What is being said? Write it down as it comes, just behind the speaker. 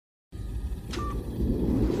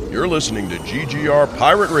You're listening to GGR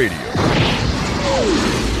Pirate Radio.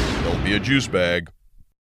 Don't be a juice bag.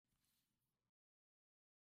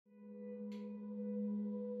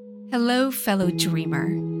 Hello, fellow dreamer.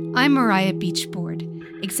 I'm Mariah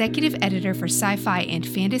Beachboard, executive editor for sci-fi and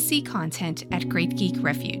fantasy content at Great Geek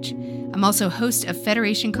Refuge. I'm also host of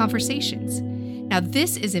Federation Conversations. Now,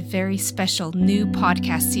 this is a very special new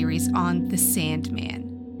podcast series on The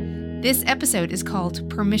Sandman. This episode is called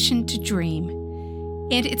Permission to Dream,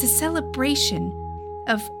 and it's a celebration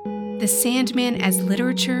of The Sandman as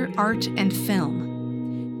literature, art, and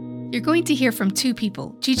film. You're going to hear from two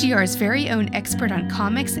people, GGR's very own expert on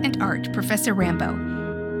comics and art, Professor Rambo.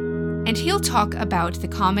 And he'll talk about the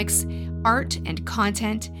comics, art, and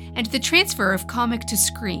content, and the transfer of comic to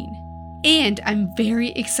screen. And I'm very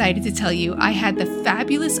excited to tell you I had the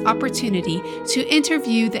fabulous opportunity to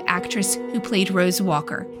interview the actress who played Rose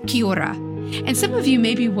Walker, Kiora. And some of you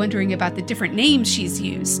may be wondering about the different names she's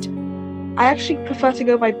used. I actually prefer to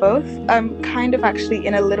go by both. I'm kind of actually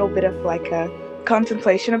in a little bit of like a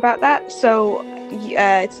contemplation about that. So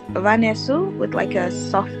it's Vanessa with like a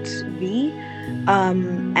soft V,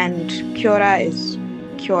 and Kiora is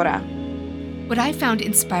Kiora. What I found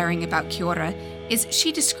inspiring about Kiora is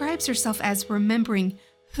she describes herself as remembering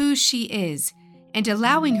who she is and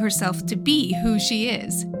allowing herself to be who she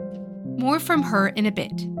is. More from her in a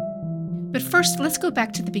bit. But first, let's go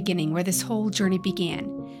back to the beginning where this whole journey began,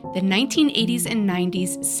 the 1980s and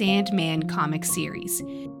 90s Sandman comic series.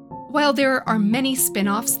 While there are many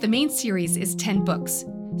spin-offs, the main series is 10 books,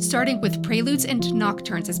 starting with Preludes and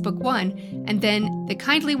Nocturnes as book 1, and then The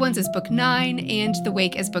Kindly Ones as book 9, and The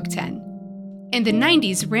Wake as book 10. In the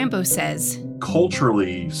 90s, Rambo says,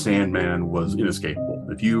 culturally, Sandman was inescapable.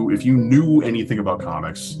 If you knew anything about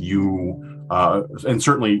comics, and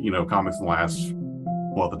certainly, comics in the last,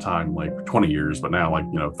 well, at the time, like 20 years, but now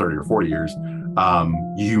 30 or 40 years,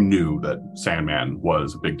 you knew that Sandman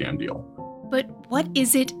was a big damn deal. But what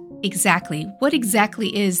is it exactly? What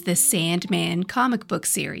exactly is the Sandman comic book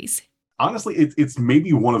series? Honestly, it's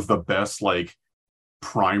maybe one of the best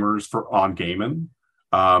primers on Gaiman.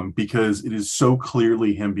 Because it is so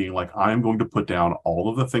clearly him being like, I'm going to put down all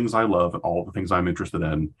of the things I love and all of the things I'm interested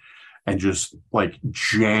in and just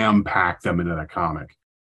jam pack them into that comic.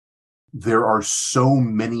 There are so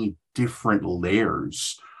many different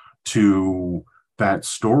layers to that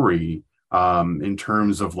story in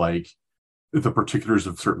terms of the particulars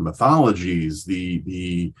of certain mythologies, there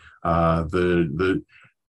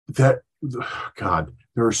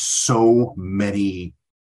are so many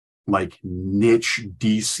niche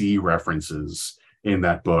DC references in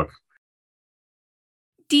that book.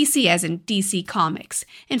 DC as in DC Comics.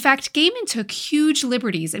 In fact, Gaiman took huge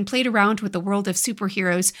liberties and played around with the world of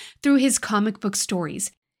superheroes through his comic book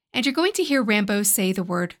stories. And you're going to hear Rambo say the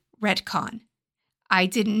word retcon. I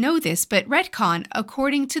didn't know this, but retcon,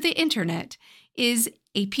 according to the internet, is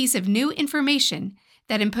a piece of new information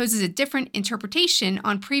that imposes a different interpretation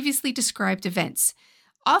on previously described events,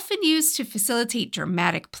 often used to facilitate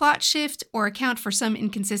dramatic plot shift or account for some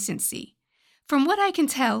inconsistency. From what I can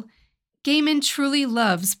tell, Gaiman truly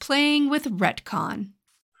loves playing with retcon.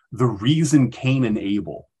 The reason Cain and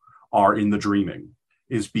Abel are in The Dreaming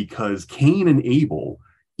is because Cain and Abel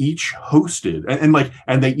each hosted,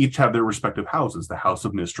 and they each have their respective houses, the House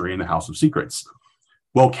of Mystery and the House of Secrets.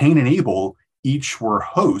 Well, Cain and Abel each were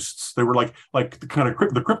hosts. They were like the kind of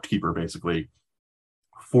the Crypt Keeper, basically,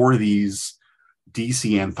 for these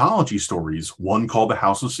DC anthology stories, one called The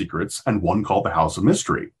House of Secrets and one called The House of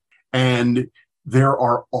Mystery. And there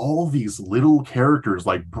are all these little characters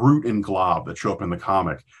like Brute and Glob that show up in the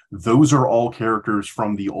comic. Those are all characters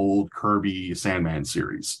from the old Kirby Sandman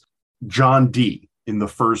series. John Dee in the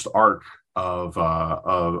first arc of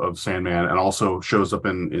Sandman, and also shows up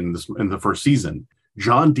in the first season.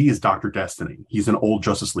 John Dee is Dr. Destiny. He's an old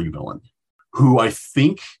Justice League villain who I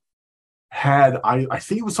think I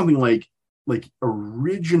think it was something like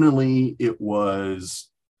originally it was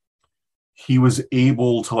he was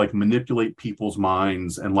able to manipulate people's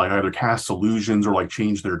minds and either cast illusions or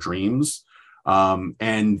change their dreams.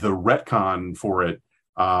 And the retcon for it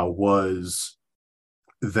was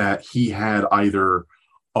that he had either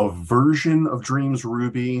a version of Dreams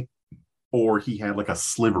Ruby or he had a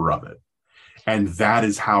sliver of it. And that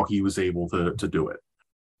is how he was able to do it.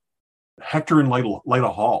 Hector and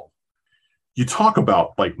Lyta Hall. You talk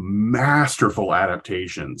about masterful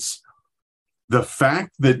adaptations. The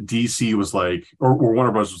fact that DC was or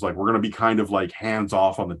Warner Bros. Was we're going to be kind of hands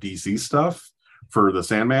off on the DC stuff for the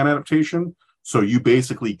Sandman adaptation. So you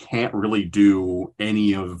basically can't really do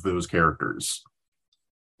any of those characters.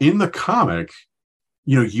 In the comic,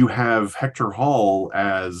 you have Hector Hall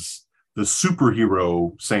as the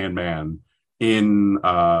superhero Sandman in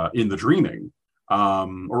The Dreaming,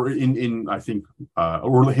 or in I think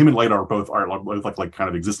or him and Light are both like kind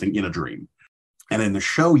of existing in a dream, and in the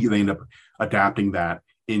show they end up adapting that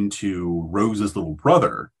into Rose's little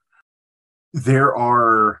brother. There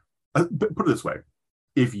are put it this way: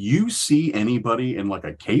 if you see anybody in like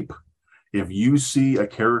a cape, if you see a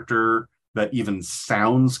character that even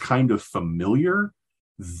sounds kind of familiar,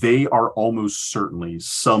 they are almost certainly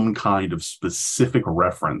some kind of specific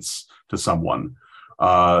reference to someone.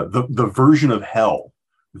 The version of hell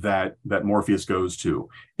that Morpheus goes to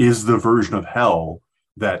is the version of hell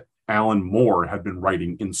that Alan Moore had been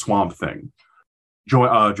writing in Swamp Thing.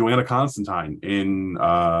 Joanna Constantine in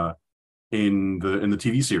the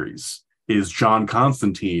TV series is John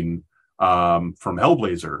Constantine from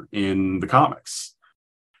Hellblazer in the comics.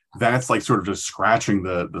 That's like sort of just scratching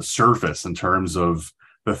the surface in terms of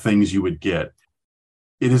the things you would get.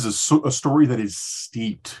 It is a story that is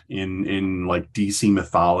steeped in like DC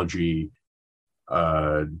mythology,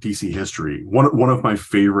 DC history. One of my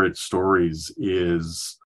favorite stories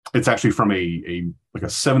is, it's actually from a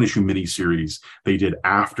 7-issue miniseries they did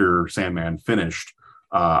after Sandman finished,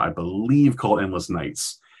 I believe called Endless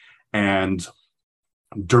Nights. And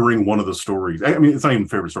during one of the stories, I mean, it's not even a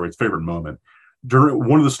favorite story, it's a favorite moment. During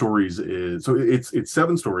one of the stories is, so it's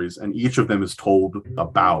 7 stories, and each of them is told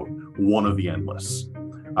about one of the endless,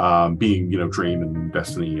 being, Dream and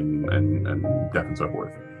Destiny and Death and so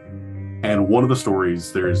forth. And one of the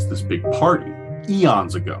stories, there's this big party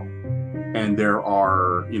eons ago, and there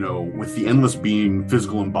are, with the endless being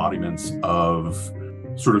physical embodiments of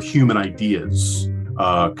sort of human ideas,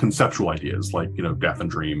 conceptual ideas like, Death and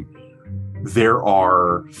Dream. There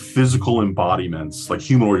are physical embodiments, like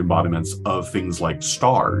humanoid embodiments of things like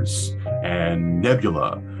stars and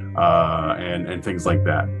nebula, and things like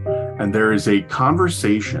that. And there is a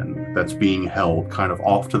conversation that's being held kind of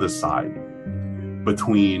off to the side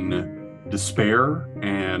between Despair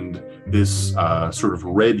and this sort of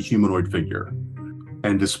red humanoid figure.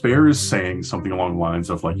 And Despair is saying something along the lines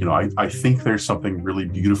of like, I think there's something really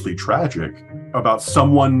beautifully tragic about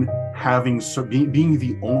someone being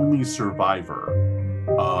the only survivor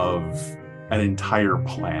of an entire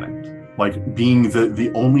planet, like being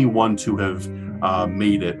the only one to have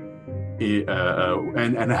made it,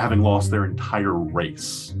 and having lost their entire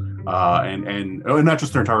race, and not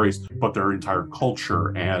just their entire race, but their entire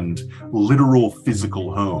culture and literal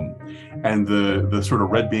physical home. And the sort of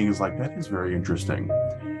red being is like, that is very interesting.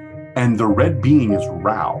 And the red being is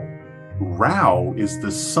Rao. Rao is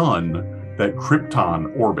the sun that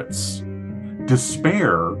Krypton orbits.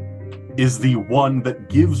 Despair is the one that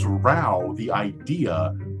gives Rao the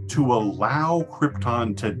idea to allow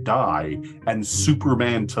Krypton to die and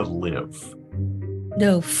Superman to live.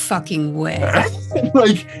 No fucking way.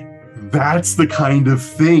 Like, that's the kind of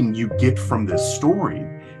thing you get from this story,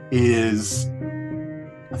 is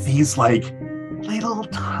these like little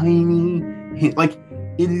tiny like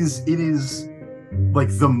it is like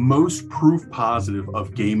the most proof positive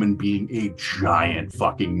of Gaiman being a giant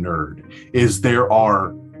fucking nerd is there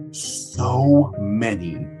are so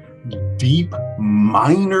many deep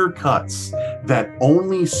minor cuts that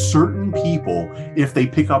only certain people, if they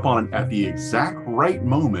pick up on it at the exact right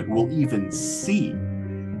moment, will even see.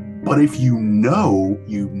 But if you know,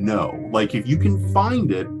 like if you can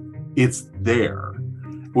find it, it's there,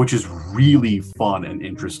 which is really fun and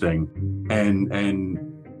interesting. And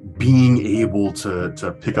being able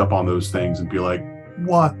to pick up on those things and be like,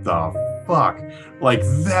 what the fuck? Like,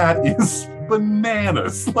 that is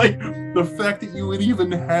bananas. Like, the fact that you would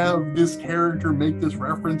even have this character make this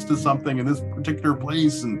reference to something in this particular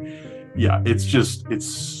place, and yeah, it's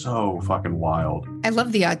so fucking wild. I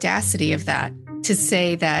love the audacity of that, to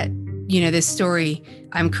say that, this story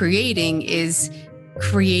I'm creating is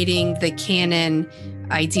creating the canon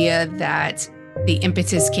idea that the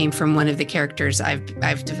impetus came from one of the characters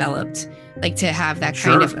I've developed, like to have that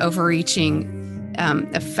kind of overreaching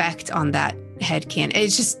effect on that headcanon.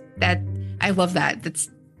 It's just that I love that. That's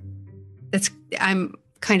I'm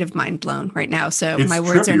kind of mind blown right now. So it's my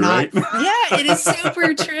words trippy, are not. Right? Yeah, it is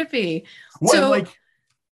super trippy. Well, so like,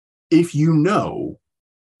 if you know,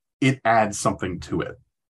 it adds something to it.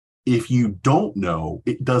 If you don't know,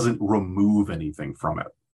 it doesn't remove anything from it.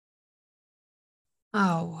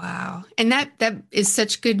 Oh, wow. And that is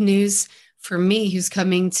such good news for me, who's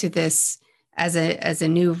coming to this as a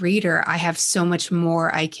new reader. I have so much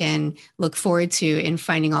more I can look forward to in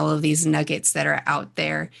finding all of these nuggets that are out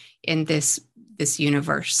there in this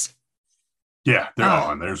universe. Yeah, there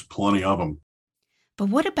are, and there's plenty of them. But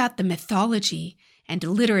what about the mythology and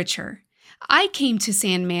literature? I came to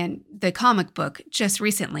Sandman, the comic book, just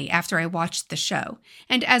recently after I watched the show,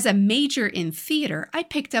 and as a major in theater, I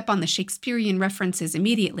picked up on the Shakespearean references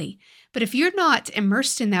immediately. But if you're not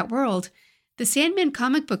immersed in that world, the Sandman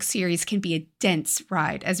comic book series can be a dense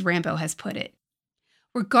ride, as Rambo has put it.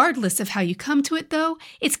 Regardless of how you come to it, though,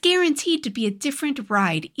 it's guaranteed to be a different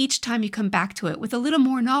ride each time you come back to it with a little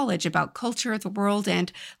more knowledge about culture, the world,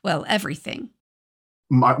 and, well, everything.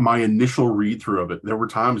 My initial read through of it, there were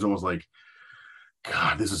times I was like,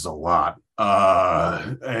 God, this is a lot.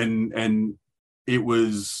 And it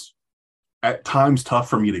was at times tough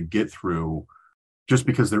for me to get through just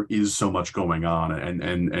because there is so much going on.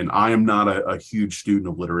 And I am not a huge student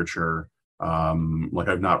of literature. Like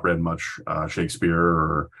I've not read much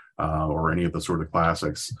Shakespeare or any of the sort of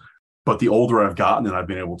classics. But the older I've gotten and I've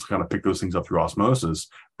been able to kind of pick those things up through osmosis,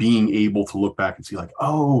 being able to look back and see like,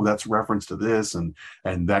 oh, that's reference to this, and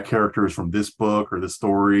that character is from this book or this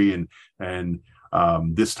story, and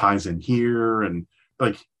this ties in here, and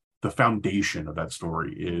like the foundation of that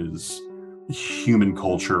story is human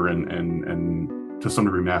culture and to some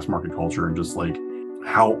degree mass market culture, and just like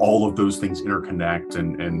how all of those things interconnect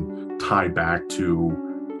and tie back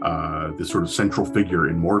to this sort of central figure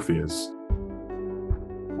in Morpheus.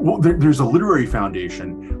 Well, there's a literary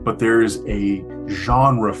foundation, but there's a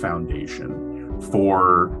genre foundation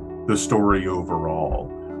for the story overall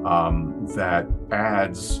that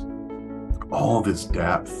adds all this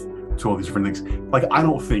depth to all these different things. Like, I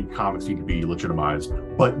don't think comics need to be legitimized,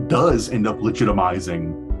 but does end up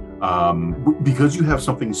legitimizing because you have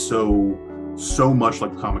something so much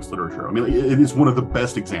like comics literature. I mean, it is one of the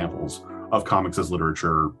best examples of comics as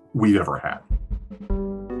literature we've ever had.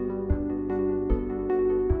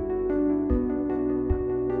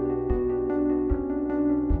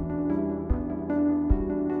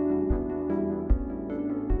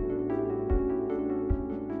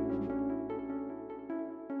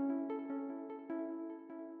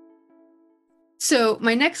 So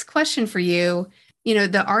my next question for you,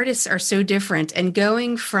 the artists are so different, and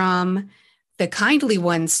going from the Kindly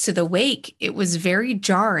Ones to the Wake, it was very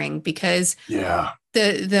jarring because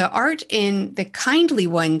the art in the Kindly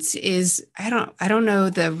Ones is, I don't know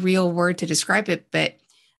the real word to describe it, but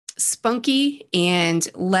spunky and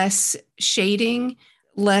less shading,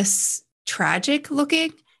 less tragic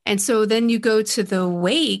looking. And so then you go to the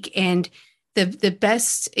Wake, and the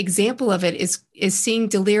best example of it is seeing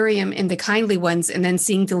Delirium in the Kindly Ones and then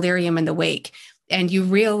seeing Delirium in the Wake. And you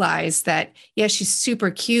realize that, yeah, she's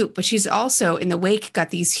super cute, but she's also in the Wake got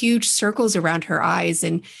these huge circles around her eyes.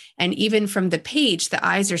 And even from the page, the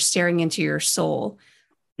eyes are staring into your soul.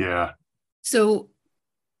 Yeah. So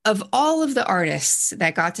of all of the artists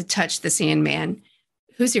that got to touch the Sandman,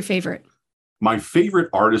 who's your favorite? My favorite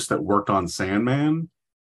artist that worked on Sandman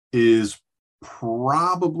is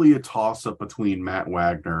probably a toss-up between Matt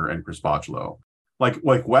Wagner and Chris Bachalo. Like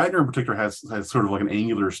Wagner in particular has sort of like an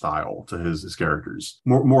angular style to his characters,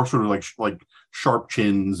 more sort of like sharp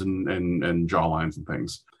chins and jawlines and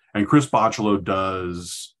things. And Chris Bachalo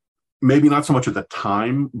does maybe not so much at the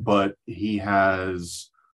time, but they're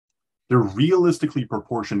realistically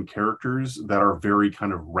proportioned characters that are very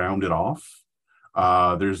kind of rounded off.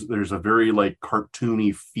 There's a very like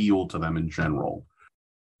cartoony feel to them in general.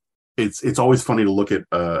 It's always funny to look at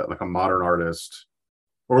like a modern artist,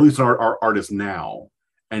 or at least an artist now,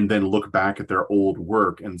 and then look back at their old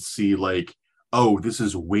work and see like, oh, this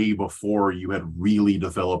is way before you had really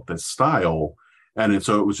developed this style. And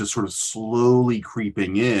so it was just sort of slowly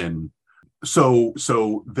creeping in. So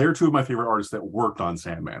they're two of my favorite artists that worked on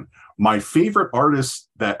Sandman. My favorite artist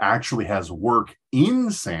that actually has work in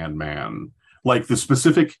Sandman, like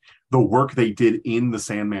the work they did in the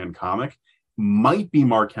Sandman comic, might be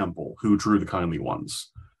Mark Hempel, who drew the Kindly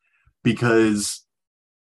Ones, because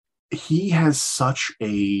he has such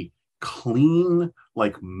a clean,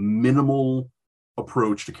 like minimal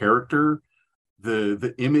approach to character.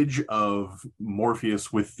 The image of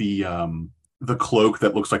Morpheus with the cloak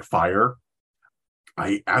that looks like fire,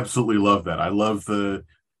 I absolutely love that. I love the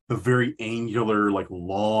very angular, like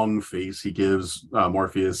long face he gives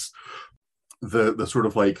Morpheus. The sort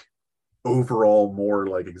of like overall more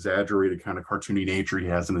like exaggerated kind of cartoony nature he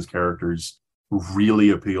has in his characters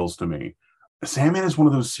really appeals to me. Sandman is one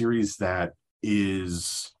of those series that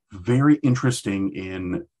is very interesting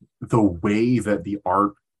in the way that the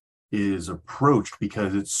art is approached,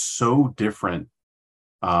 because it's so different.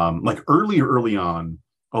 Like early on,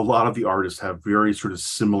 a lot of the artists have very sort of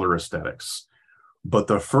similar aesthetics, but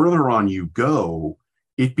the further on you go,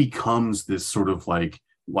 it becomes this sort of like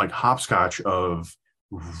hopscotch of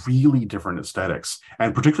really different aesthetics.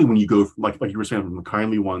 And particularly when you go like you were saying, from the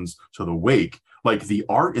Kindly Ones to the Wake, Like the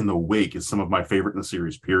art in The Wake is some of my favorite in the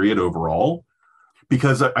series, period, overall,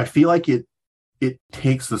 because I feel like it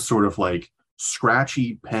takes the sort of like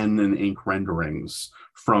scratchy pen and ink renderings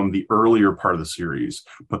from the earlier part of the series,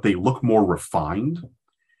 but they look more refined.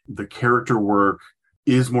 The character work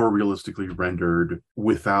is more realistically rendered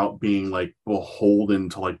without being like beholden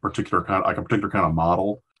to like a particular kind of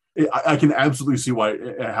model. I can absolutely see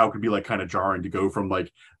how it could be like kind of jarring to go from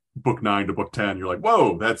like book 9 to book 10. You're like,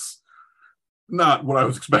 whoa, that's not what I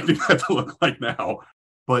was expecting that to look like now.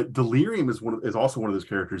 But Delirium is also one of those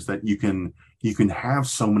characters that you can have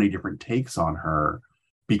so many different takes on her,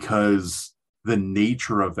 because the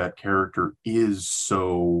nature of that character is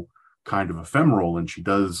so kind of ephemeral, and she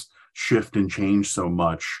does shift and change so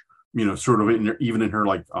much, sort of even in her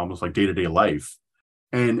like almost like day-to-day life.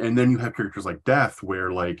 And then you have characters like Death,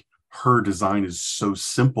 where like her design is so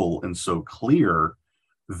simple and so clear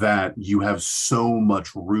that you have so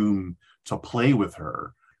much room to play with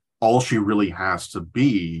her. All she really has to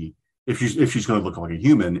be, if she's going to look like a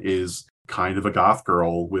human, is kind of a goth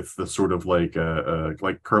girl with the sort of like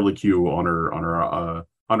curlicue on her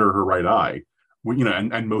under her right eye,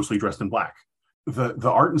 and mostly dressed in black.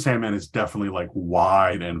 The art in Sandman is definitely like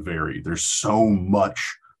wide and varied. There's so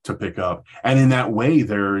much to pick up, and in that way,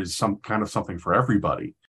 there is some kind of something for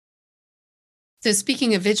everybody. So,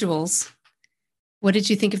 speaking of visuals, what did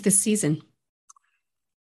you think of this season?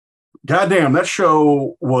 Goddamn, that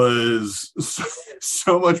show was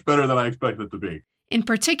so much better than I expected it to be. In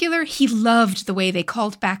particular, he loved the way they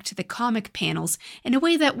called back to the comic panels in a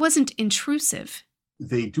way that wasn't intrusive.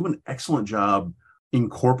 They do an excellent job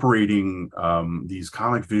incorporating these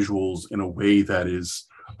comic visuals in a way that is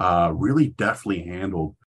really deftly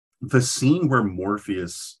handled. The scene where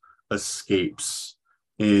Morpheus escapes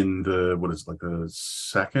in the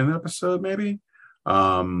second episode, maybe?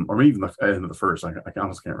 Or maybe even the end of the first. I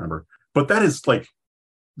honestly can't remember. But that is like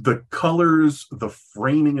the colors, the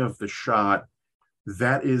framing of the shot.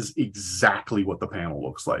 That is exactly what the panel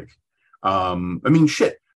looks like.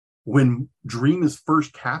 When Dream is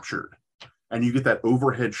first captured and you get that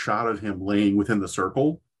overhead shot of him laying within the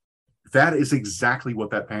circle, that is exactly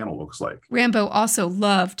what that panel looks like. Rambo also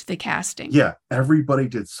loved the casting. Yeah, everybody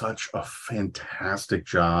did such a fantastic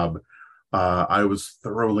job. I was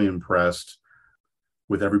thoroughly impressed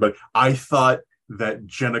with everybody. I thought that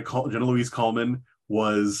Jenna Louise Coleman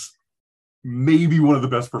was maybe one of the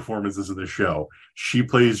best performances in the show. She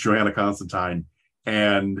plays Johanna Constantine,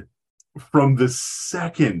 and from the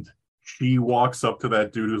second she walks up to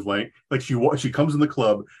that dude who's laying, like she comes in the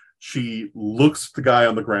club, she looks at the guy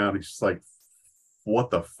on the ground, and she's like,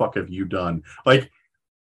 "What the fuck have you done?" Like,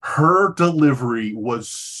 her delivery was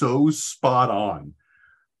so spot on.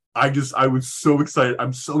 I was so excited.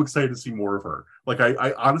 I'm so excited to see more of her. Like,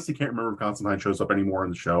 I honestly can't remember if Constantine shows up anymore in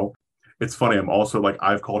the show. It's funny. I'm also like,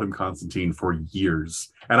 I've called him Constantine for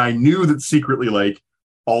years. And I knew that secretly, like,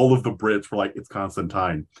 all of the Brits were like, it's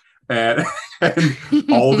Constantine. And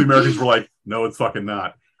all of the Americans were like, no, it's fucking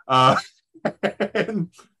not. But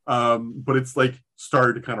it's like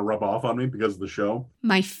started to kind of rub off on me because of the show.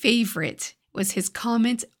 My favorite was his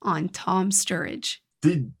comment on Tom Sturridge.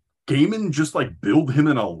 Did Gaiman just like build him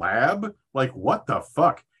in a lab? Like, what the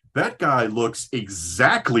fuck? That guy looks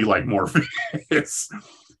exactly like Morpheus.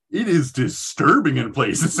 It is disturbing in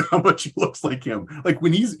places how much he looks like him. Like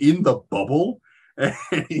when he's in the bubble and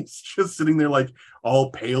he's just sitting there like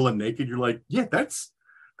all pale and naked, you're like, yeah, that's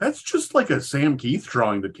just like a Sam Keith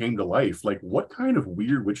drawing that came to life. Like, what kind of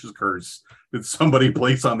weird witch's curse did somebody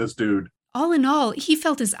place on this dude? All in all, he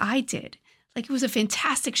felt as I did. Like, it was a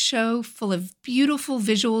fantastic show full of beautiful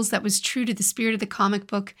visuals that was true to the spirit of the comic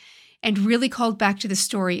book and really called back to the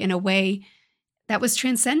story in a way that was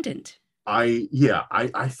transcendent. I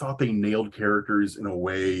thought they nailed characters in a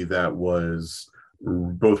way that was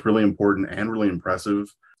both really important and really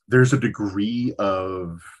impressive. There's a degree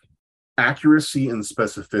of accuracy and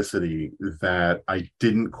specificity that I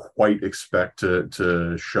didn't quite expect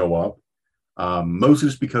to show up. Mostly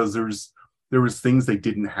just because there was things they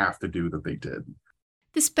didn't have to do that they did.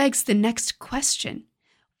 This begs the next question.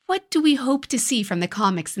 What do we hope to see from the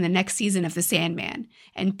comics in the next season of The Sandman?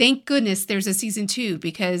 And thank goodness there's a season 2,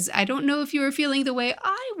 because I don't know if you were feeling the way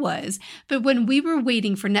I was, but when we were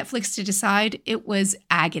waiting for Netflix to decide, it was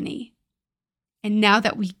agony. And now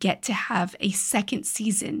that we get to have a second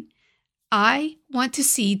season, I want to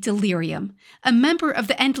see Delirium, a member of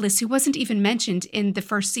the Endless who wasn't even mentioned in the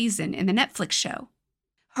first season in the Netflix show.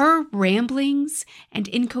 Her ramblings and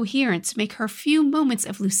incoherence make her few moments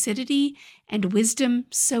of lucidity and wisdom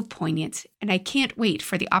so poignant, and I can't wait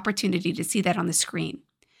for the opportunity to see that on the screen.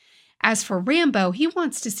 As for Rambo, he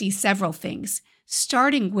wants to see several things,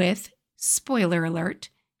 starting with spoiler alert,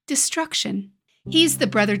 destruction. He's the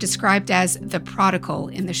brother described as the prodigal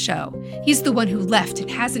in the show. He's the one who left and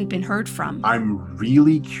hasn't been heard from. I'm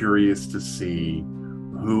really curious to see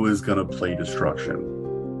who is going to play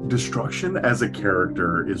Destruction. Destruction as a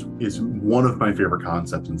character is one of my favorite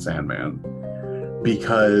concepts in Sandman,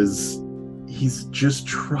 because he's just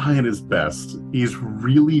trying his best. He's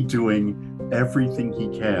really doing everything he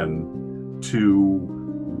can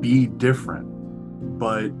to be different,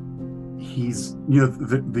 but he's,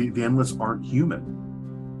 the Endless aren't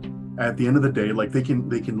human. At the end of the day, like they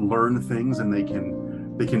can learn things and they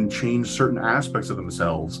can change certain aspects of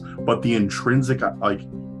themselves, but the intrinsic like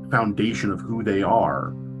foundation of who they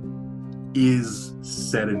are is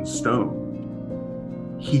set in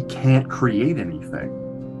stone. He can't create anything.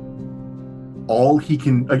 All he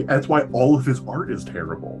can, that's why all of his art is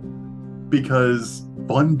terrible, because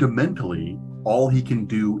fundamentally all he can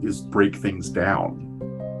do is break things down.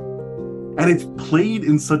 And it's played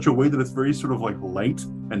in such a way that it's very sort of like light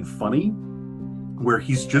and funny, where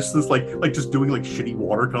he's just this like just doing like shitty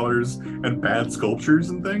watercolors and bad sculptures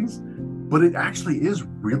and things. But it actually is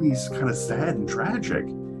really kind of sad and tragic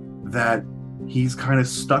that he's kind of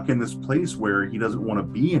stuck in this place where he doesn't want to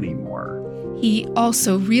be anymore. He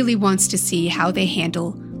also really wants to see how they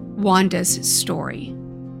handle Wanda's story.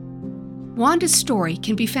 Wanda's story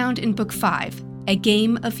can be found in Book 5, A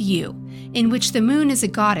Game of You, in which the moon is a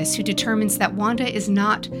goddess who determines that Wanda is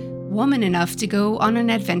not woman enough to go on an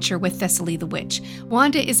adventure with Thessaly the Witch.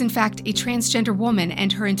 Wanda is in fact a transgender woman,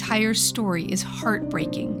 and her entire story is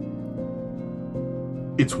heartbreaking.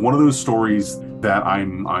 It's one of those stories that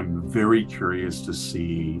I'm very curious to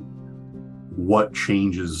see what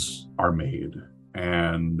changes are made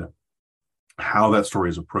and how that story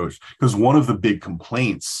is approached. Because one of the big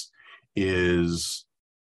complaints is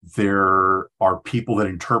there are people that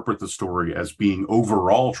interpret the story as being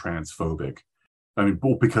overall transphobic. I mean,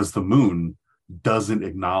 both because the moon doesn't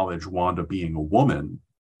acknowledge Wanda being a woman,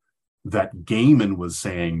 that Gaiman was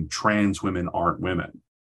saying trans women aren't women.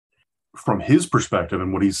 From his perspective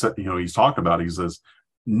and what he said, he's talked about, he says,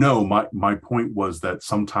 no, my point was that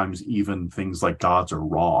sometimes even things like gods are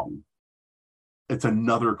wrong. It's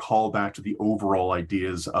another callback to the overall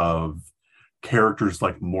ideas of characters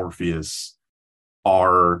like Morpheus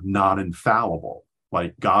are not infallible.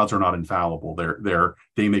 Like gods are not infallible.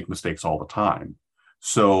 They make mistakes all the time.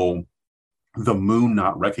 So the moon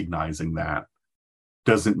not recognizing that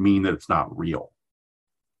doesn't mean that it's not real.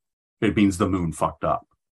 It means the moon fucked up.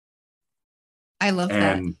 I love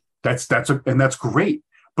that. And that's great.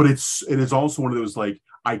 But it is also one of those, like,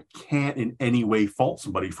 I can't in any way fault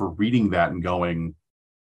somebody for reading that and going,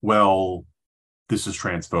 well, this is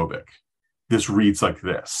transphobic. This reads like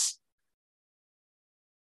this.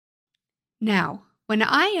 Now, when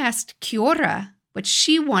I asked Kiora what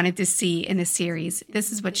she wanted to see in the series,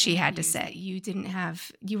 this is what she had to say. You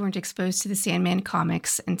weren't exposed to the Sandman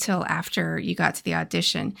comics until after you got to the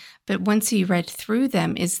audition. But once you read through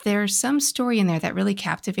them, is there some story in there that really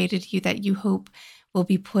captivated you that you hope will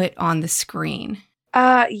be put on the screen?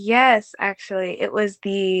 Yes, actually. It was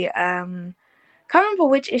the can't remember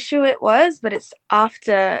which issue it was, but it's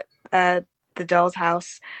after the Doll's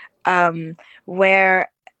House, where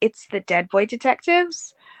it's the Dead Boy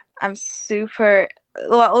detectives. I'm super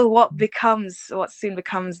what soon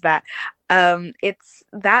becomes that. It's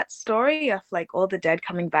that story of like all the dead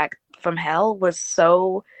coming back from hell was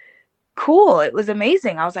so cool. It was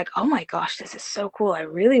amazing. I was like, oh my gosh, this is so cool. I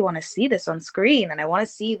really want to see this on screen, and I want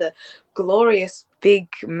to see the glorious big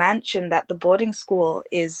mansion that the boarding school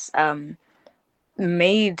is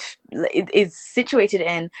is situated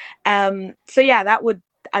in. So yeah,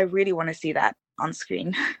 I really want to see that on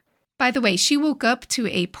screen. By the way, she woke up to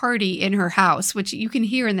a party in her house, which you can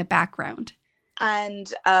hear in the background.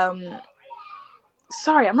 And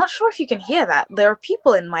sorry, I'm not sure if you can hear that. There are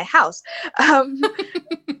people in my house.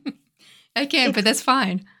 I can, but that's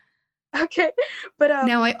fine. Okay, but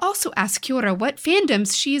now I also asked Kiora what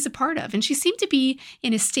fandoms she is a part of, and she seemed to be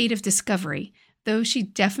in a state of discovery, though she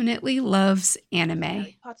definitely loves anime.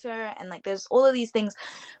 Harry Potter, and like there's all of these things.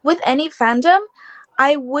 With any fandom,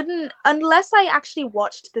 I wouldn't, unless I actually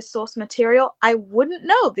watched the source material, I wouldn't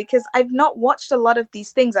know, because I've not watched a lot of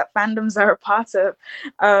these things that fandoms are a part of.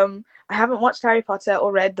 I haven't watched Harry Potter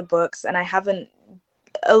or read the books, and I haven't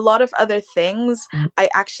a lot of other things. I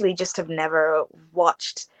actually just have never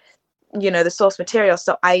watched, the source material,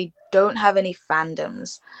 so I don't have any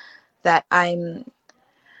fandoms that I'm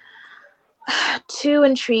too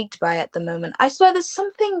intrigued by at the moment. I swear there's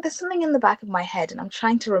something in the back of my head, and I'm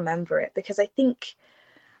trying to remember it, because I think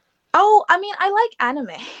Oh, I mean, I like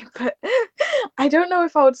anime, but I don't know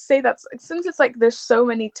if I would say that's since it's like there's so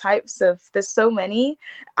many,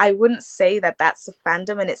 I wouldn't say that that's a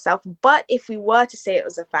fandom in itself. But if we were to say it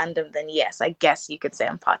was a fandom, then yes, I guess you could say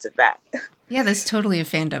I'm part of that. Yeah, that's totally a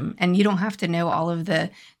fandom. And you don't have to know all of the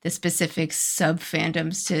specific sub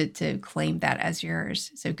fandoms to claim that as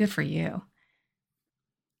yours. So good for you.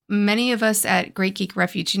 Many of us at Great Geek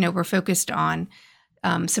Refuge, we're focused on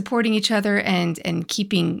supporting each other and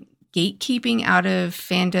keeping gatekeeping out of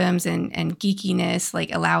fandoms and geekiness, like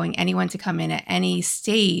allowing anyone to come in at any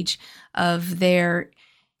stage of their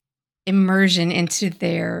immersion into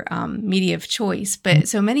their media of choice. But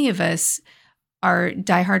so many of us are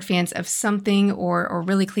diehard fans of something or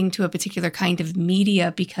really cling to a particular kind of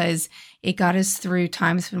media because it got us through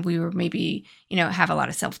times when we were maybe, have a lot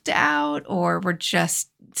of self-doubt, or we're just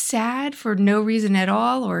sad for no reason at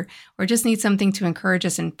all, or just need something to encourage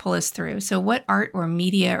us and pull us through. So what art or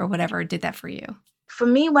media or whatever did that for you? For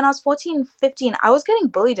me, when I was 14, 15, I was getting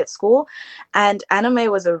bullied at school, and anime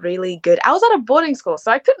was a really good. I was at a boarding school,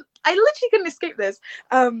 so I literally couldn't escape this.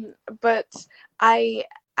 But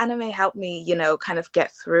anime helped me, kind of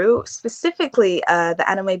get through, specifically the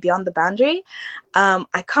anime Beyond the Boundary.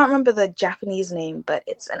 I can't remember the Japanese name, but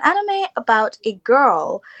it's an anime about a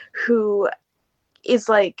girl who is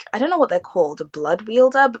like, I don't know what they're called, a blood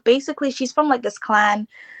wielder, but basically she's from like this clan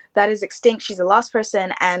that is extinct. She's the last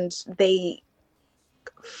person, and they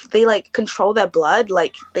like control their blood.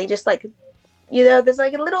 Like they just like, there's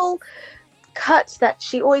like a little cut that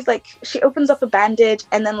she always like, she opens up a bandage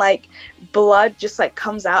and then like blood just like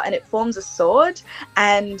comes out and it forms a sword,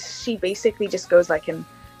 and she basically just goes like and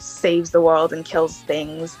saves the world and kills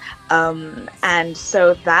things. And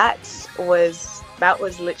so that was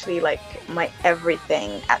literally like my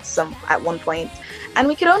everything at one point. And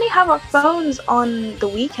we could only have our phones on the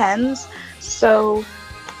weekends, so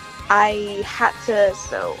I had to,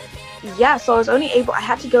 so I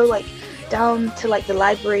had to go like down to like the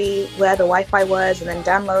library where the Wi-Fi was, and then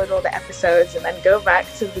download all the episodes, and then go back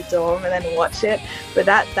to the dorm and then watch it. But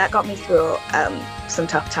that got me through some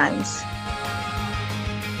tough times.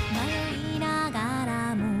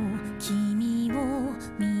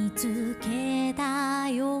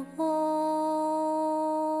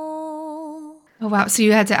 Oh wow! So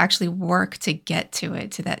you had to actually work to get to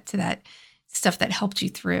it, to that stuff that helped you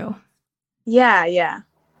through. Yeah.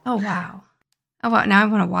 Oh wow! Now I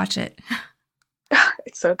want to watch it.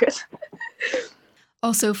 It's so good.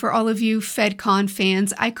 Also, for all of you FedCon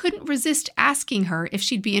fans, I couldn't resist asking her if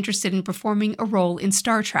she'd be interested in performing a role in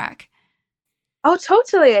Star Trek. Oh,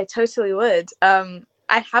 totally! I totally would. I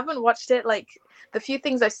haven't watched it. Like, the few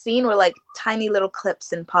things I've seen were like tiny little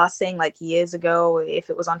clips in passing, like years ago, if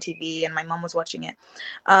it was on TV and my mom was watching it.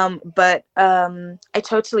 But I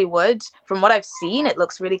totally would. From what I've seen, it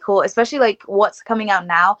looks really cool, especially like what's coming out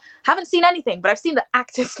now. Haven't seen anything, but I've seen the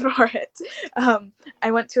actors for it.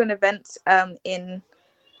 I went to an event in,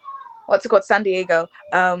 San Diego,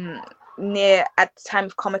 near at the time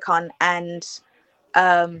of Comic-Con, and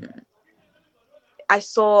I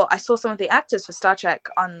saw some of the actors for Star Trek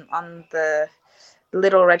on the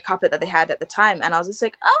little red carpet that they had at the time, and I was just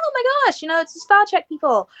like, oh my gosh, it's the Star Trek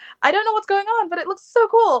people. I don't know what's going on, but it looks so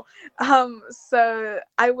cool. So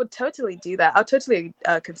I would totally do that. I'll totally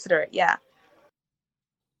consider it. Yeah.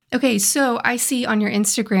 Okay, so I see on your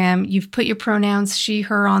Instagram you've put your pronouns she,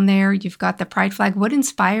 her on there. You've got the pride flag. What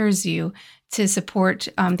inspires you to support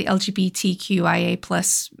the LGBTQIA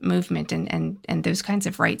plus movement and those kinds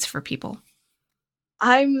of rights for people?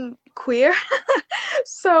 I'm queer.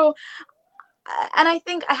 So, and I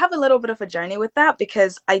think I have a little bit of a journey with that,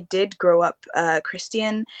 because I did grow up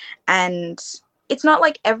Christian, and it's not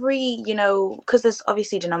like every, because there's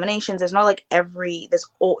obviously denominations, there's not like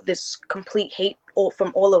this complete hate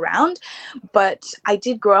from all around, but I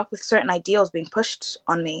did grow up with certain ideals being pushed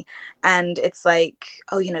on me, and it's like,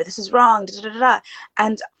 oh, this is wrong, da, da, da, da.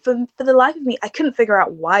 And for the life of me, I couldn't figure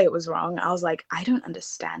out why it was wrong. I was like, I don't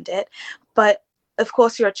understand it. But of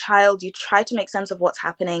course, you're a child, you try to make sense of what's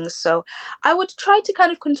happening. So I would try to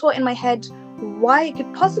kind of contort in my head why it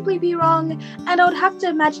could possibly be wrong. And I would have to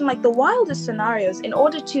imagine like the wildest scenarios in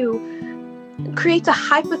order to create a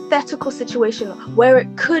hypothetical situation where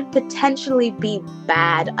it could potentially be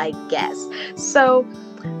bad, I guess. So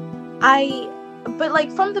but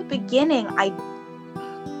like from the beginning, I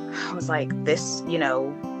was like, this,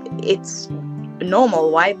 it's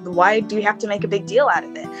normal. Why do you have to make a big deal out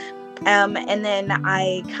of it? And then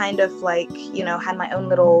I kind of like, had my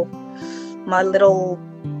little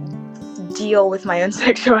deal with my own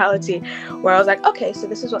sexuality, where I was like, okay, so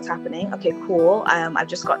this is what's happening. Okay, cool. I've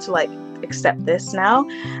just got to like accept this now.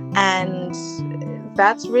 And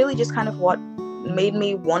that's really just kind of what made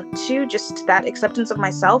me want to, just that acceptance of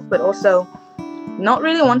myself, but also not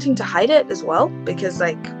really wanting to hide it as well, because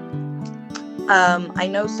like I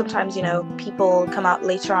know sometimes, you know, people come out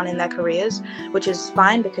later on in their careers, which is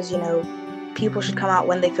fine because, you know, people should come out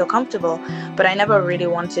when they feel comfortable, but I never really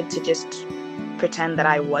wanted to just pretend that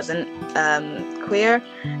I wasn't queer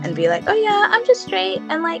and be like, oh yeah, I'm just straight,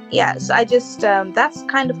 and like, yeah, so I just that's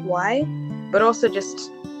kind of why, but also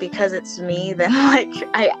just because it's me, then like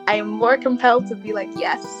I'm more compelled to be like,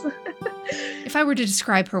 yes. If I were to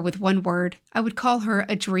describe her with one word, I would call her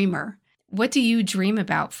a dreamer. What do you dream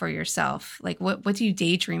about for yourself? Like, what do you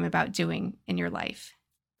daydream about doing in your life?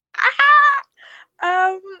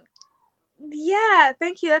 Yeah,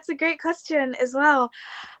 thank you. That's a great question as well.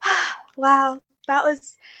 Wow, that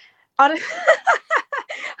was honest.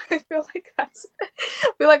 I feel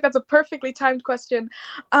like that's a perfectly timed question.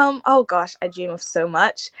 Oh gosh, I dream of so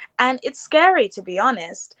much, and it's scary, to be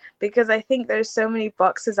honest, because I think there's so many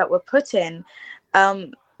boxes that we're put in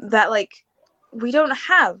that like we don't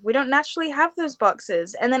naturally have those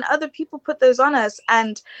boxes, and then other people put those on us,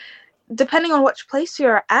 and depending on which place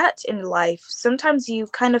you're at in life, sometimes you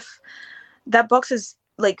kind of, that box is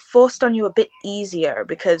like forced on you a bit easier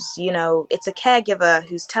because, you know, it's a caregiver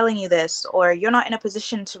who's telling you this, or you're not in a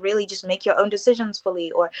position to really just make your own decisions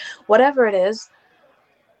fully, or whatever it is.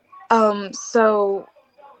 So,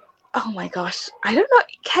 oh my gosh, I don't know.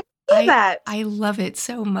 Can you see that? I love it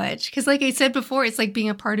so much because, like I said before, it's like being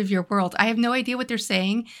a part of your world. I have no idea what they're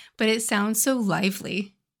saying, but it sounds so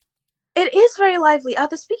lively. It is very lively.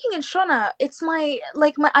 The speaking in Shona, it's I'm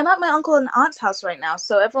at my uncle and aunt's house right now,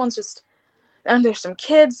 so everyone's just, and there's some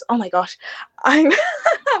kids. Oh my gosh, I'm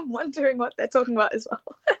wondering what they're talking about as well.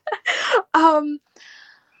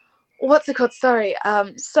 What's it called? Sorry.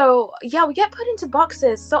 So yeah, we get put into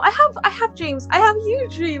boxes. So I have dreams. I have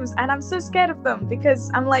huge dreams, and I'm so scared of them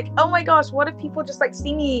because I'm like, oh my gosh, what if people just like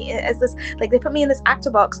see me as this, like they put me in this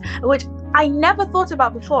actor box, which I never thought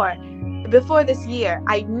about before this year.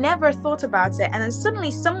 I never thought about it, and then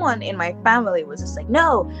suddenly someone in my family was just like,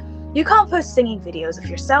 no, you can't post singing videos of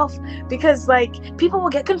yourself because like people will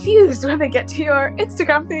get confused when they get to your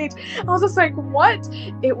Instagram page. I was just like, what?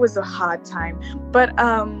 It was a hard time, but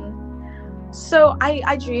so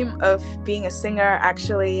I dream of being a singer,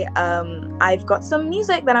 actually. I've got some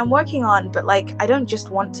music that I'm working on, but like I don't just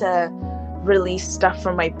want to release stuff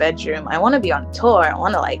from my bedroom. I want to be on tour. I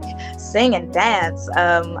want to like sing and dance.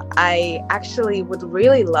 I actually would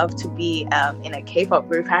really love to be in a K-pop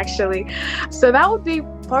group, actually. So that would be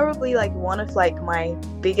probably like one of like my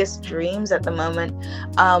biggest dreams at the moment.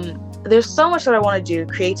 There's so much that I want to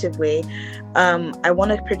do creatively. I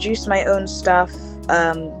want to produce my own stuff,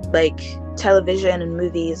 like television and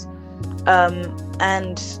movies.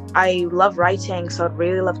 And I love writing, so I'd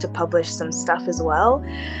really love to publish some stuff as well.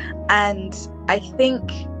 And I think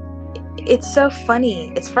it's so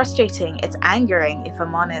funny, it's frustrating, it's angering, if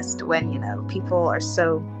I'm honest, when, you know, people are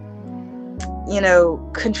so, you know,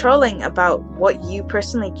 controlling about what you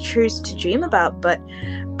personally choose to dream about. But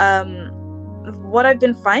what I've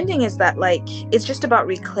been finding is that like it's just about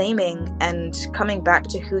reclaiming and coming back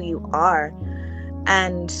to who you are.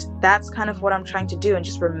 And that's kind of what I'm trying to do, and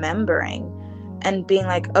just remembering and being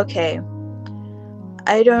like, okay,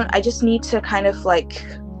 I just need to kind of like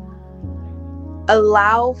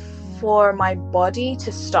allow for my body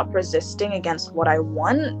to stop resisting against what I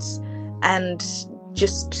want, and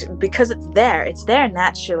just because it's there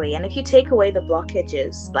naturally. And if you take away the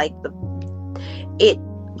blockages, like it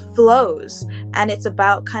flows, and it's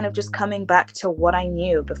about kind of just coming back to what I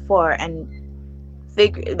knew before and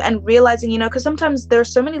realizing, you know, because sometimes there are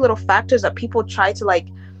so many little factors that people try to like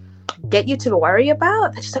get you to worry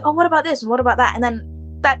about. They're just like, oh, what about this and what about that, and then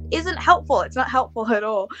that isn't helpful. It's not helpful at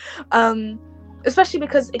all. Especially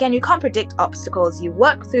because, again, you can't predict obstacles. You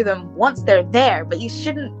work through them once they're there, but you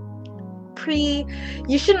shouldn't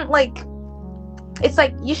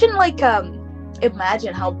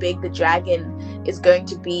imagine how big the dragon is going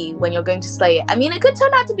to be when you're going to slay it. I mean, it could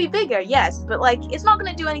turn out to be bigger, yes, but like it's not going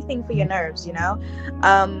to do anything for your nerves, you know?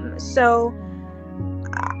 So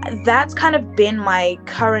that's kind of been my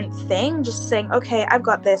current thing, just saying, okay, I've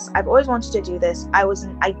got this. I've always wanted to do this. I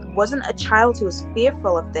wasn't a child who was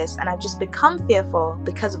fearful of this, and I've just become fearful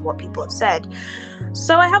because of what people have said.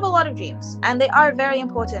 So I have a lot of dreams, and they are very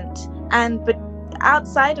important. But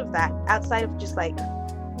outside of just like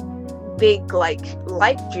big like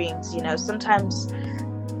life dreams, you know, sometimes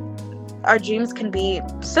our dreams can be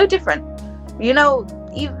so different, you know,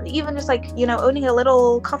 even just like, you know, owning a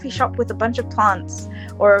little coffee shop with a bunch of plants,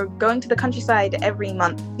 or going to the countryside every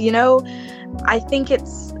month, you know. I think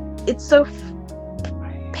it's so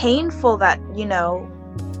painful that, you know,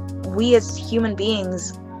 we as human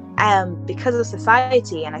beings, because of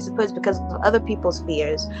society, and I suppose because of other people's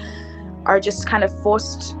fears, are just kind of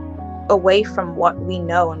forced away from what we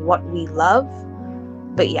know and what we love.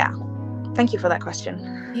 But yeah, thank you for that question.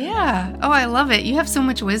 Yeah. Oh, I love it. You have so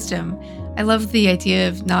much wisdom. I love the idea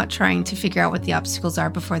of not trying to figure out what the obstacles are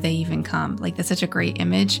before they even come. Like, that's such a great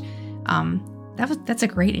image. That's a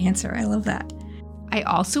great answer. I love that. I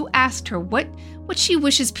also asked her what she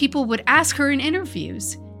wishes people would ask her in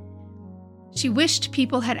interviews. She wished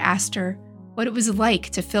people had asked her what it was like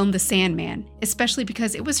to film The Sandman, especially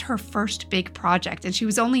because it was her first big project and she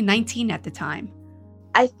was only 19 at the time.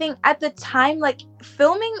 I think at the time, like,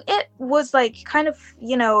 filming it was like kind of,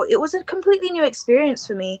 you know, it was a completely new experience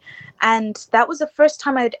for me. And that was the first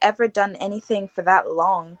time I'd ever done anything for that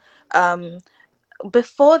long.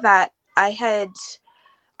 Before that, I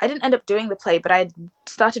didn't end up doing the play, but I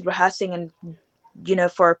started rehearsing and, you know,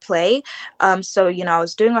 for a play. So, you know, I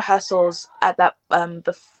was doing rehearsals at that,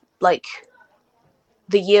 like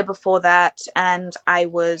the year before that. And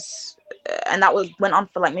went on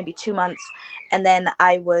for like maybe 2 months. And then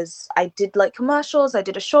I did like commercials, I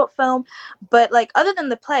did a short film, but like other than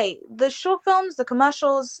the play, the short films, the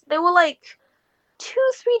commercials, they were like 2-3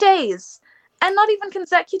 days and not even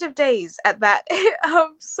consecutive days at that.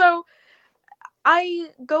 So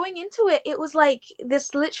going into it, it was like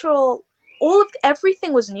this literal,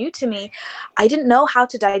 everything was new to me. I didn't know how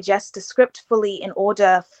to digest the script fully in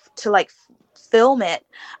order to like film it.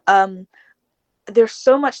 There's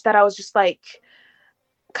so much that I was just like,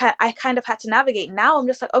 I kind of had to navigate. Now I'm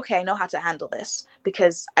just like, okay, I know how to handle this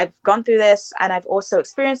because I've gone through this and I've also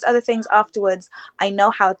experienced other things afterwards. I know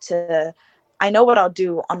what I'll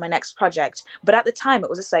do on my next project. But at the time it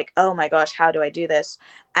was just like, oh my gosh, how do I do this?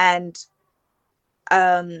 And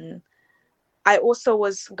I also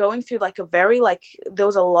was going through like there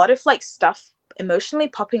was a lot of like stuff emotionally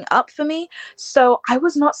popping up for me. So I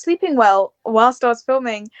was not sleeping well whilst I was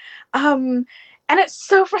filming. And it's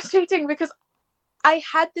so frustrating because I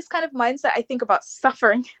had this kind of mindset, I think, about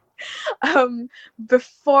suffering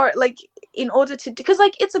before, like, in order to, because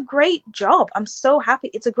like it's a great job. I'm so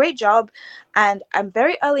happy. It's a great job. And I'm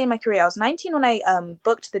very early in my career. I was 19 when I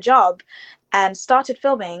booked the job and started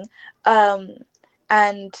filming.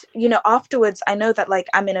 And, you know, afterwards, I know that like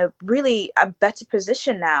I'm in a better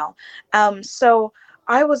position now. So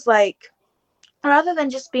I was like, rather than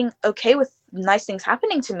just being okay with nice things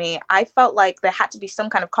happening to me, I felt like there had to be some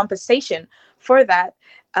kind of compensation for that.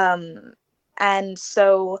 And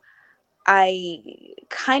so I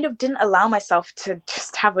kind of didn't allow myself to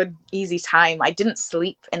just have an easy time. I didn't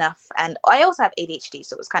sleep enough. And I also have ADHD,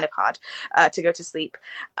 so it was kind of hard to go to sleep.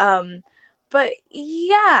 But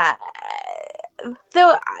yeah,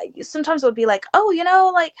 though sometimes it would be like, oh, you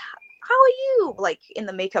know, like, how are you? Like in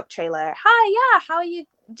the makeup trailer. Hi, yeah, how are you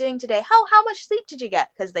doing today? How much sleep did you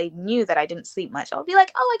get? Because they knew that I didn't sleep much. I'll be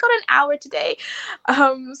like, oh, I got an hour today.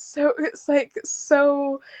 So it's like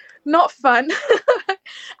so not fun.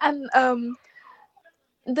 And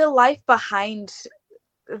the life behind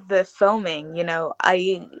the filming, you know,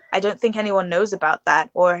 I don't think anyone knows about that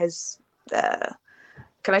or has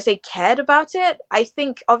can I say cared about it? I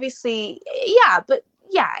think obviously, yeah, but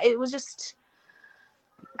yeah, it was just,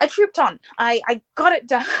 I trooped on. I got it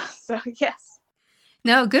done. So yes.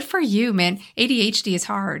 No, good for you, man. ADHD is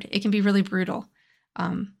hard. It can be really brutal.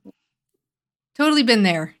 Totally been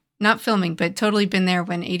there. Not filming, but totally been there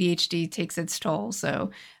when ADHD takes its toll.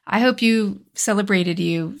 So I hope you celebrated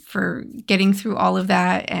you for getting through all of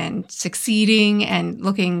that and succeeding and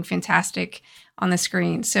looking fantastic on the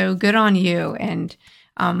screen. So good on you. And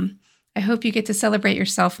I hope you get to celebrate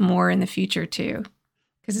yourself more in the future too,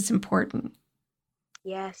 because it's important.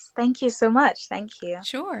 Yes. Thank you so much. Thank you.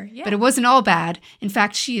 Sure. Yeah. But it wasn't all bad. In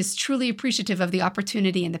fact, she is truly appreciative of the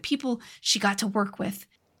opportunity and the people she got to work with.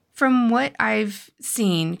 From what I've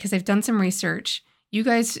seen, because I've done some research, you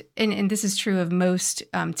guys, and this is true of most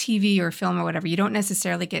TV or film or whatever, you don't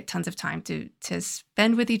necessarily get tons of time to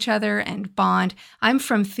spend with each other and bond. I'm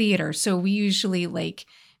from theater, so we usually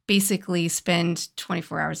basically spend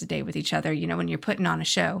 24 hours a day with each other, you know, when you're putting on a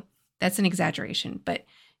show. That's an exaggeration, but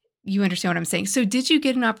you understand what I'm saying. So did you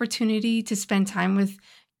get an opportunity to spend time with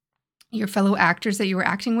your fellow actors that you were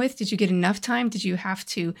acting with? Did you get enough time? Did you have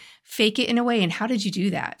to fake it in a way? And how did you do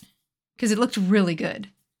that? Because it looked really good.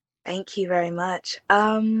 Thank you very much.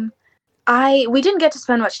 We didn't get to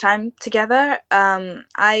spend much time together.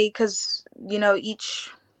 Because, you know,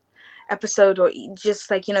 each episode or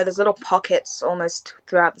just like, you know, there's little pockets almost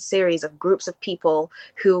throughout the series of groups of people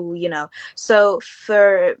who, you know, so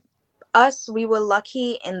for us, we were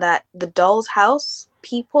lucky in that the Doll's House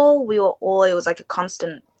people, we were all, it was like a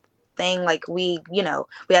constant thing. Like we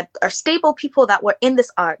had our stable people that were in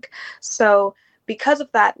this arc. So because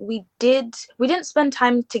of that, we didn't spend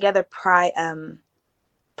time together prior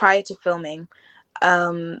to filming,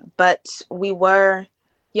 but we were,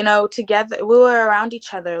 together. We were around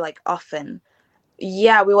each other like often.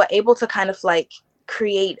 Yeah, we were able to kind of like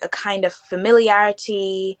create a kind of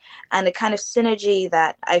familiarity and a kind of synergy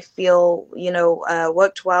that I feel,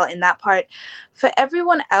 worked well in that part. For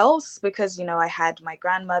everyone else, because, I had my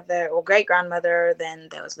grandmother or great grandmother, then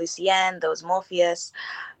there was Lucienne, there was Morpheus.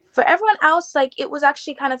 For everyone else, like, it was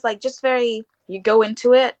actually kind of like just very, you go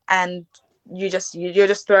into it and you're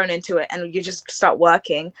just thrown into it and you just start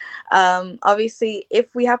working. Obviously,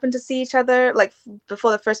 if we happen to see each other, like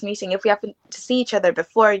before the first meeting, if we happen to see each other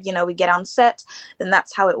before, we get on set, then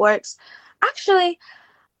that's how it works. Actually,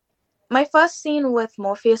 my first scene with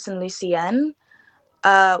Morpheus and Lucienne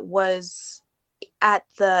was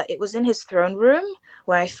it was in his throne room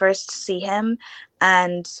where I first see him,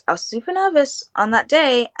 and I was super nervous on that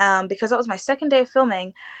day because that was my second day of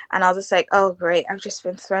filming, and I was just like, oh great, I've just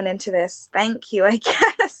been thrown into this, thank you, I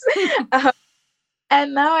guess.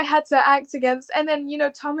 And now I had to act against, and then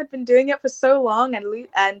Tom had been doing it for so long,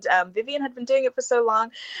 and Vivian had been doing it for so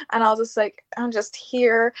long, and I was just like, I'm just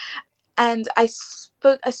here. And I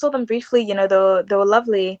saw them briefly, they were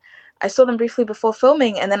lovely. I saw them briefly before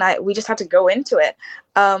filming, and then we just had to go into it.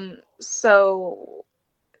 So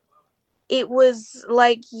it was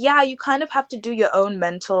like, yeah, you kind of have to do your own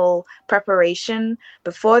mental preparation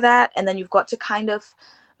before that, and then you've got to kind of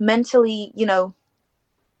mentally,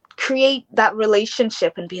 create that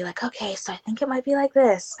relationship and be like, okay, so I think it might be like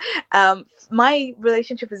this. My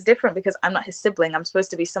relationship is different because I'm not his sibling. I'm supposed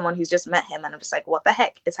to be someone who's just met him, and I'm just like, what the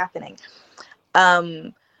heck is happening?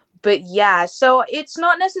 But yeah, so it's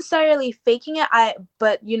not necessarily faking it,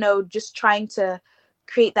 but just trying to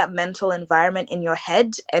create that mental environment in your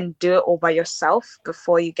head and do it all by yourself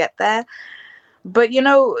before you get there. But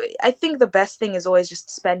I think the best thing is always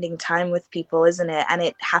just spending time with people, isn't it? And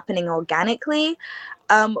it happening organically.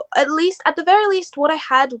 At the very least, what I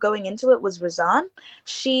had going into it was Razan.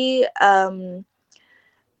 She,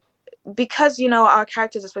 because our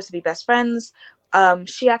characters are supposed to be best friends,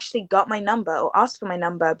 she actually got my number or asked for my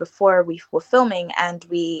number before we were filming, and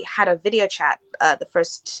we had a video chat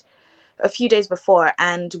a few days before,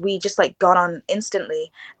 and we just like got on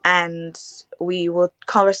instantly, and we would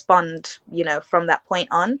correspond, from that point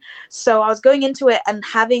on. So I was going into it and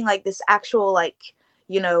having like this actual like,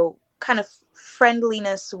 kind of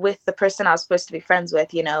friendliness with the person I was supposed to be friends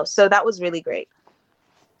with, so that was really great.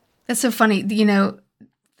 That's so funny.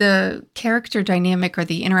 The character dynamic or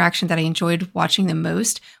the interaction that I enjoyed watching the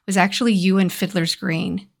most was actually you and Fiddler's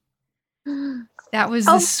Green. That was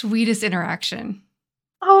the sweetest interaction.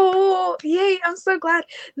 Oh, yay. I'm so glad.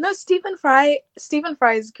 No, Stephen Fry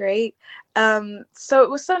is great. So it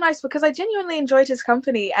was so nice because I genuinely enjoyed his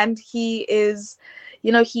company, and he is,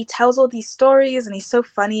 he tells all these stories, and he's so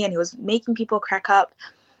funny, and he was making people crack up.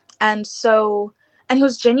 And he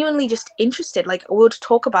was genuinely just interested. Like, we would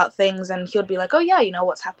talk about things, and he would be like, oh yeah,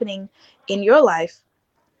 what's happening in your life?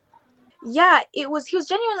 Yeah, he was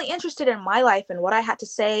genuinely interested in my life and what I had to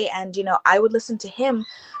say, and I would listen to him.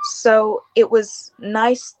 So it was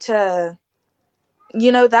nice to,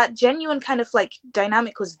 that genuine kind of like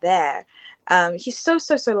dynamic was there. He's so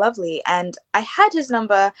lovely, and I had his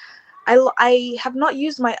number. I have not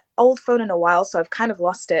used my old phone in a while, so I've kind of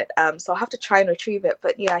lost it. So I'll have to try and retrieve it.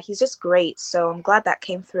 But yeah, he's just great. So I'm glad that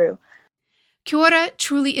came through. Kiora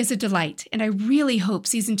truly is a delight, and I really hope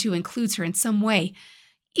season 2 includes her in some way,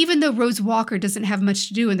 even though Rose Walker doesn't have much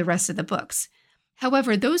to do in the rest of the books.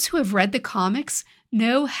 However, those who have read the comics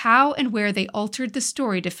know how and where they altered the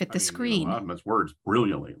story to fit the screen. That's words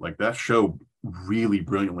brilliantly. Like, that show really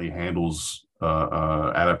brilliantly handles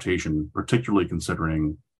adaptation, particularly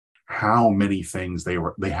considering how many things they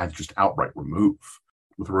had to just outright remove.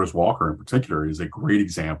 With Rose Walker in particular is a great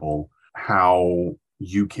example how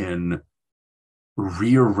you can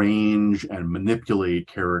rearrange and manipulate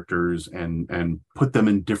characters and put them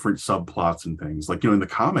in different subplots and things. Like, in the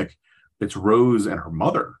comic, it's Rose and her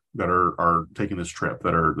mother that are taking this trip,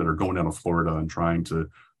 that are going down to Florida and trying to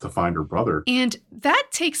find her brother. And that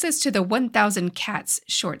takes us to the 1000 Cats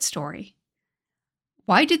short story.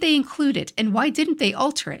 Why did they include it, and why didn't they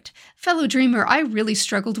alter it? Fellow Dreamer, I really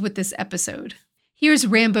struggled with this episode. Here's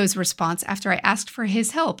Rambo's response after I asked for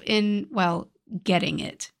his help in, getting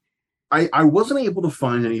it. I wasn't able to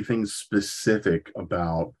find anything specific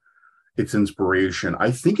about its inspiration.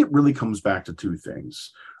 I think it really comes back to two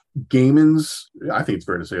things. Gaiman's, I think it's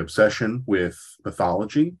fair to say, obsession with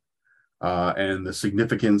mythology and the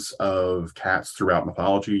significance of cats throughout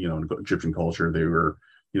mythology. In Egyptian culture, they were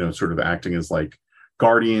sort of acting as like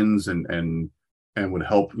guardians and would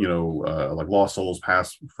help, like lost souls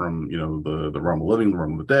pass from, the realm of the living, the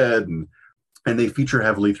realm of the dead. And they feature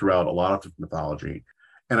heavily throughout a lot of different mythology.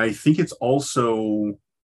 And I think it's also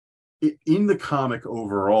in the comic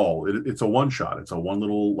overall, it's a one shot. It's a one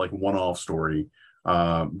little like one-off story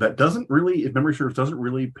that doesn't really, if memory serves, doesn't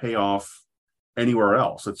really pay off anywhere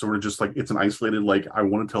else. It's sort of just like, it's an isolated, like, I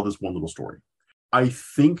want to tell this one little story. I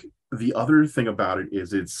think the other thing about it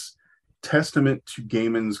is it's testament to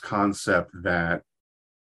Gaiman's concept that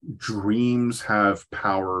dreams have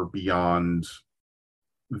power beyond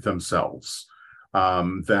themselves,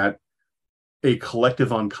 that a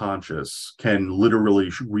collective unconscious can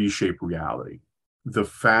literally reshape reality. The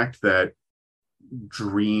fact that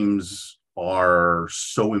dreams are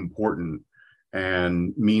so important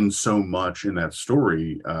and mean so much in that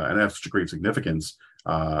story and have such a great significance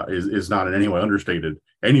is not in any way understated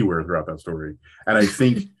anywhere throughout that story. And I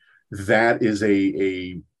think that is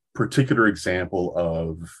a particular example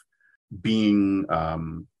of being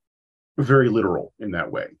very literal in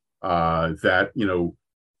that way. That,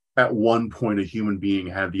 at one point a human being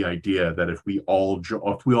had the idea that if we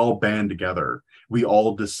all band together, we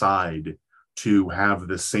all decide to have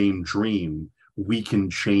the same dream, we can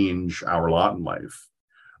change our lot in life.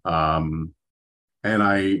 And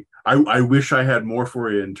I wish I had more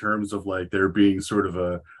for you in terms of like there being sort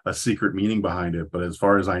of a secret meaning behind it. But as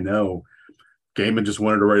far as I know, Gaiman just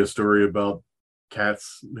wanted to write a story about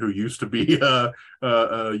cats who used to be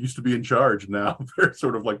in charge. Now they're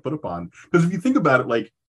sort of like put upon. Because if you think about it,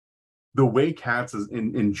 like the way cats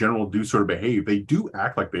in general do sort of behave, they do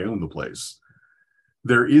act like they own the place.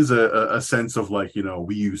 There is a sense of like,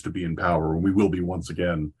 we used to be in power and we will be once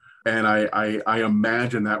again. And I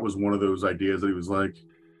imagine that was one of those ideas that he was like,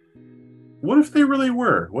 what if they really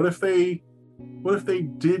were? What if they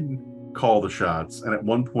did call the shots and at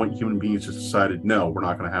one point human beings just decided, no, we're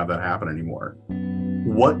not going to have that happen anymore?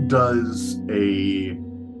 What does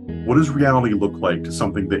reality look like to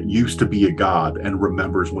something that used to be a god and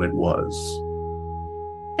remembers when it was?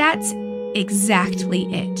 That's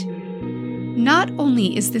exactly it. Not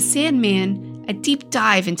only is The Sandman a deep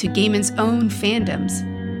dive into Gaiman's own fandoms,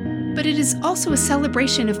 but it is also a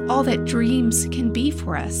celebration of all that dreams can be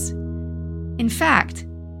for us. In fact,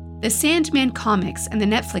 the Sandman comics and the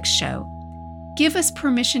Netflix show give us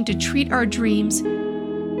permission to treat our dreams,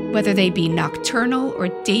 whether they be nocturnal or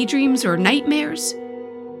daydreams or nightmares,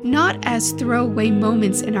 not as throwaway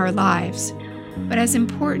moments in our lives, but as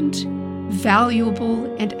important,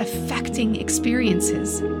 valuable, and affecting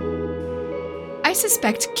experiences. I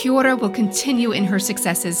suspect Kiora will continue in her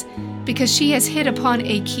successes because she has hit upon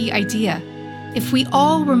a key idea. If we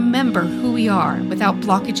all remember who we are without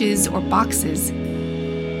blockages or boxes,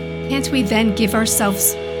 can't we then give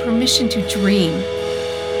ourselves permission to dream?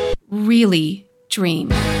 Really dream.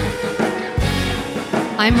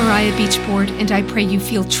 I'm Mariah Beachboard, and I pray you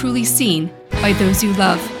feel truly seen by those you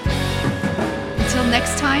love. Until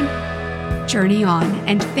next time, journey on,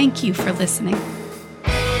 and thank you for listening.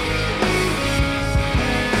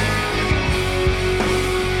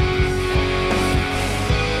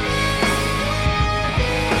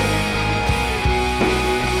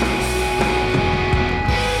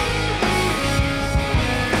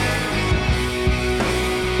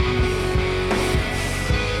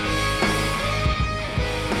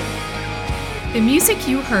 The music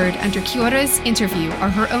you heard under Kiora's interview are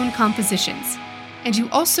her own compositions, and you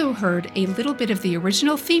also heard a little bit of the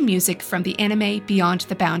original theme music from the anime Beyond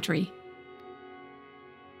the Boundary.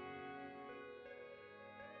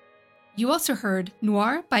 You also heard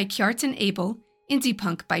Noir by Kjartan Abel, Indie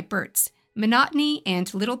Punk by Burt's, Monotony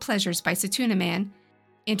and Little Pleasures by Satuna Man,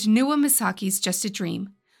 and Nuwa Masaki's Just a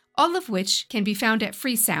Dream, all of which can be found at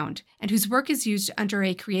Freesound, and whose work is used under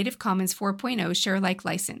a Creative Commons 4.0 share-alike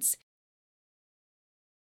license.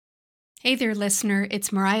 Hey there, listener,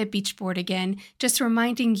 it's Mariah Beachboard again, just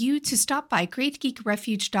reminding you to stop by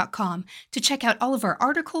GreatGeekRefuge.com to check out all of our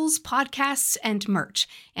articles, podcasts, and merch.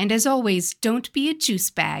 And as always, don't be a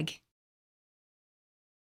juice bag.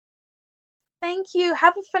 Thank you.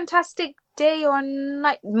 Have a fantastic day or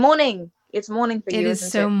night. Morning. It's morning for you, It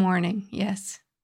is so morning, yes.